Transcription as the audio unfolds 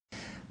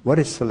What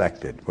is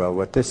selected? Well,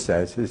 what this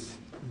says is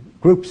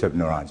groups of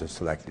neurons are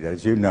selected.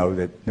 As you know,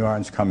 that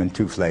neurons come in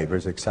two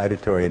flavors,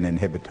 excitatory and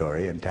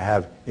inhibitory, and to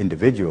have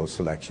individual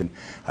selection,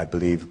 I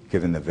believe,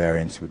 given the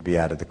variance, would be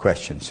out of the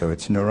question. So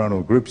it's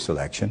neuronal group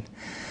selection.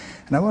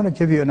 And I want to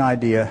give you an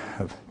idea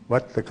of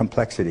what the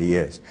complexity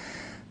is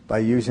by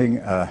using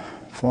a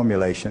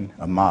formulation,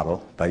 a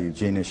model, by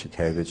Eugene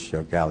Ishikevich,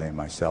 Joe Galley, and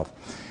myself,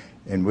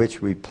 in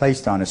which we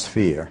placed on a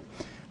sphere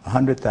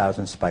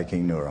 100,000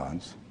 spiking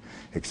neurons,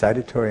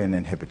 excitatory and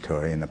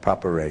inhibitory in the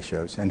proper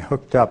ratios, and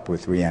hooked up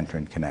with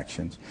reentrant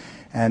connections.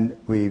 And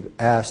we've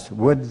asked,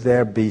 would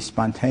there be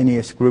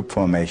spontaneous group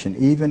formation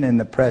even in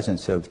the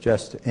presence of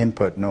just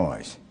input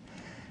noise?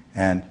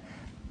 And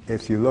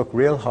if you look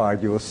real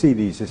hard, you will see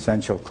these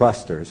essential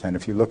clusters. And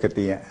if you look at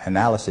the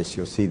analysis,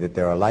 you'll see that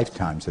there are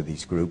lifetimes of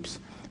these groups,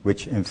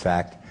 which in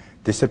fact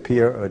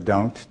disappear or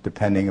don't,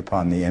 depending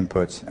upon the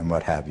inputs and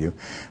what have you.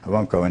 I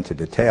won't go into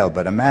detail,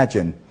 but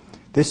imagine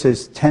this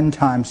is 10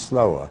 times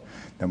slower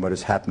than what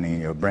is happening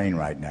in your brain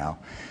right now.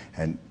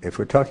 And if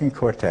we're talking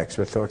cortex,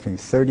 we're talking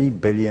 30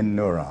 billion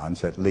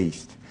neurons at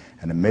least,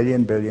 and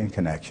 1 billion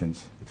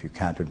connections. If you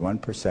counted one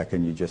per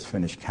second, you just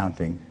finished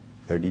counting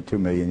 32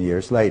 million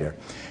years later.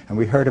 And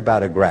we heard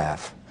about a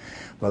graph.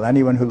 Well,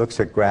 anyone who looks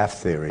at graph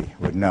theory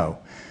would know,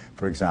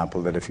 for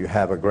example, that if you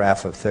have a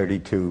graph of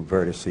 32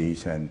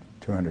 vertices and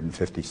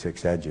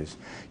 256 edges,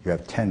 you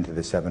have 10 to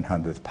the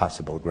 700th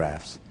possible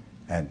graphs.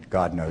 And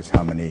God knows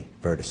how many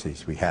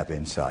vertices we have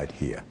inside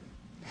here.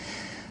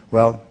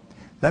 Well,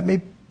 let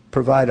me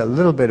provide a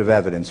little bit of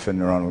evidence for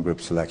neuronal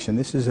group selection.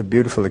 This is a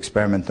beautiful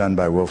experiment done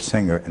by Wolf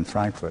Singer in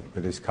Frankfurt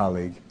with his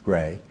colleague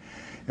Gray,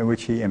 in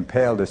which he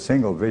impaled a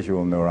single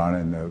visual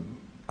neuron in the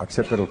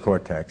occipital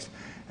cortex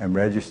and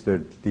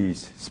registered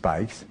these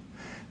spikes.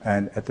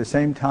 And at the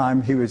same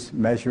time, he was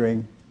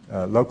measuring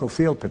local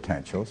field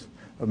potentials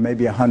of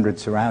maybe 100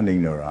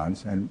 surrounding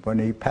neurons. And when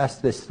he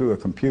passed this through a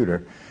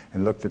computer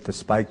and looked at the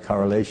spike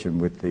correlation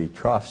with the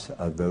troughs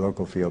of the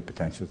local field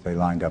potentials, they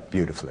lined up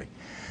beautifully.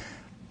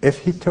 If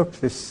he took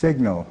this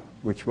signal,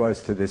 which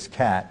was to this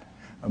cat,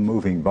 a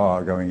moving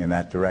bar going in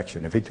that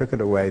direction, if he took it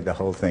away, the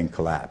whole thing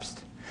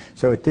collapsed.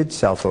 So it did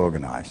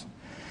self-organize,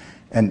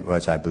 and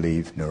was, I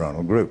believe,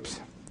 neuronal groups.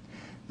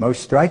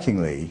 Most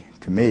strikingly,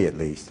 to me at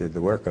least, is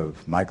the work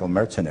of Michael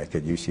Merzenich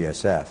at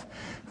UCSF,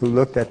 who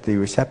looked at the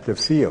receptive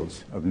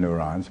fields of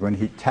neurons when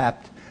he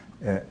tapped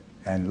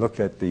and looked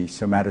at the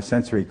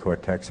somatosensory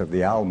cortex of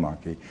the owl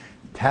monkey,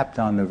 tapped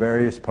on the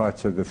various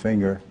parts of the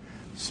finger,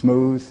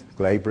 smooth,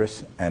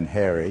 glabrous, and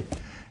hairy,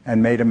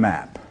 and made a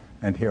map.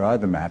 And here are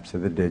the maps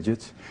of the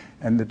digits,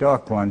 and the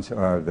dark ones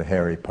are the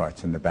hairy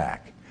parts in the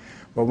back.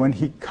 Well, when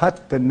he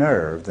cut the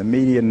nerve, the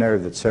median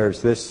nerve that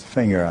serves this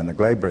finger on the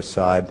glabrous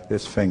side,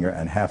 this finger,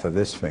 and half of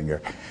this finger,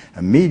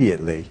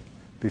 immediately,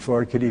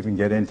 before it could even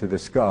get into the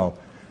skull,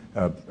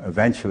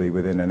 eventually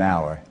within an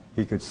hour,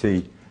 he could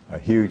see a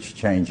huge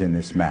change in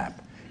this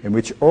map, in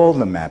which all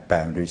the map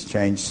boundaries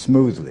changed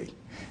smoothly.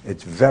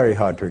 It's very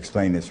hard to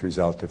explain this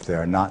result if there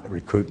are not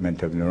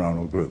recruitment of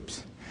neuronal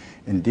groups.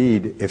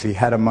 Indeed, if he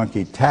had a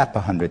monkey tap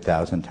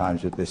 100,000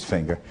 times with this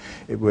finger,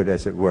 it would,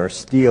 as it were,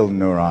 steal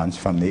neurons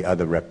from the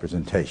other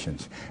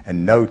representations,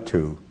 and no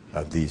two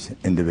of these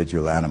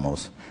individual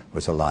animals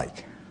was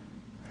alike.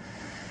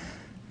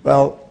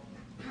 Well,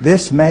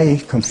 this may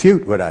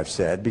confute what I've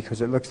said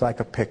because it looks like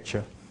a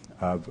picture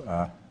of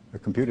a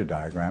computer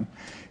diagram.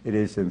 It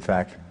is, in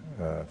fact,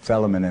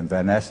 Fellman and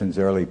Van Essen's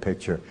early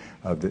picture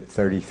of the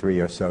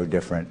 33 or so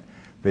different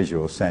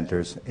visual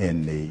centers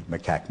in the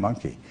macaque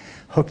monkey,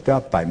 hooked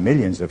up by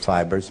millions of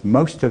fibers,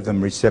 most of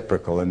them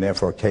reciprocal and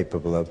therefore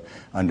capable of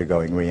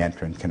undergoing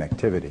reentrant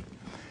connectivity.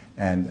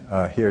 And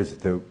here's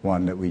the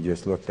one that we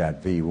just looked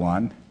at,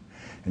 V1.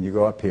 And you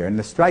go up here, and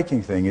the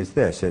striking thing is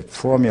this: it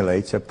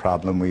formulates a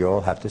problem we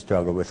all have to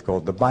struggle with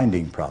called the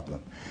binding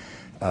problem.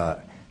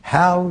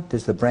 How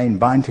does the brain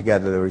bind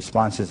together the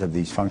responses of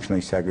these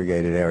functionally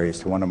segregated areas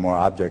to one or more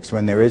objects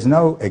when there is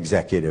no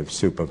executive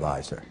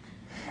supervisor?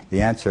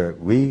 The answer,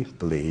 we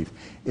believe,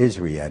 is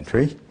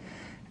reentry.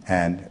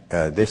 And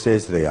this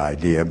is the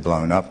idea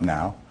blown up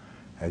now,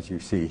 as you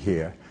see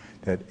here,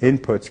 that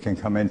inputs can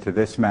come into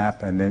this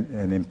map and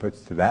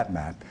inputs to that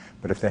map.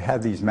 But if they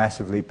have these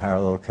massively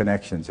parallel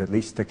connections, at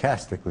least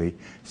stochastically,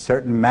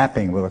 certain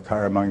mapping will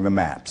occur among the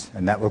maps,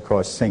 and that will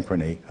cause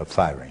synchrony of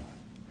firing.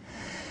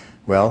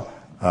 Well,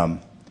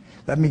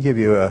 let me give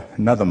you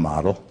another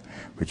model,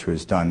 which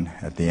was done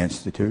at the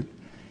Institute,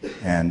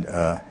 and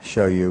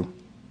show you,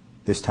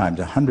 this time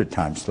 100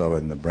 times slower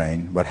than the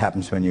brain, what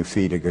happens when you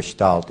feed a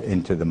gestalt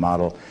into the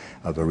model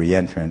of a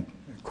reentrant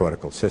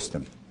cortical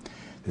system.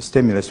 The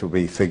stimulus will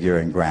be figure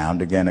and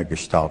ground, again a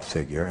gestalt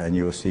figure, and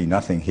you will see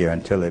nothing here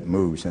until it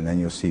moves, and then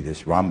you'll see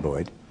this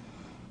rhomboid.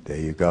 There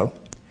you go.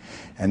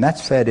 And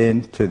that's fed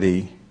into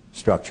the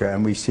structure,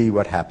 and we see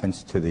what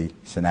happens to the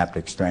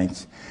synaptic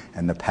strengths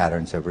and the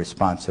patterns of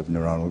responsive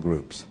neuronal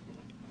groups.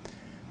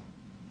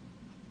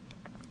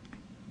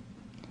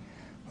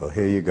 Well,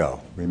 here you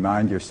go.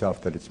 Remind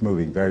yourself that it's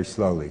moving very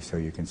slowly so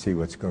you can see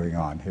what's going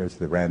on. Here's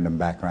the random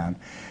background.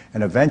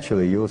 And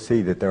eventually you'll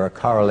see that there are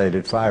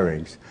correlated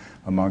firings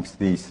amongst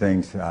these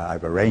things.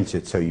 I've arranged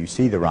it so you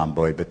see the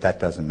rhomboid, but that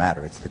doesn't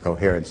matter. It's the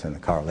coherence and the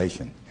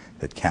correlation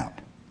that count.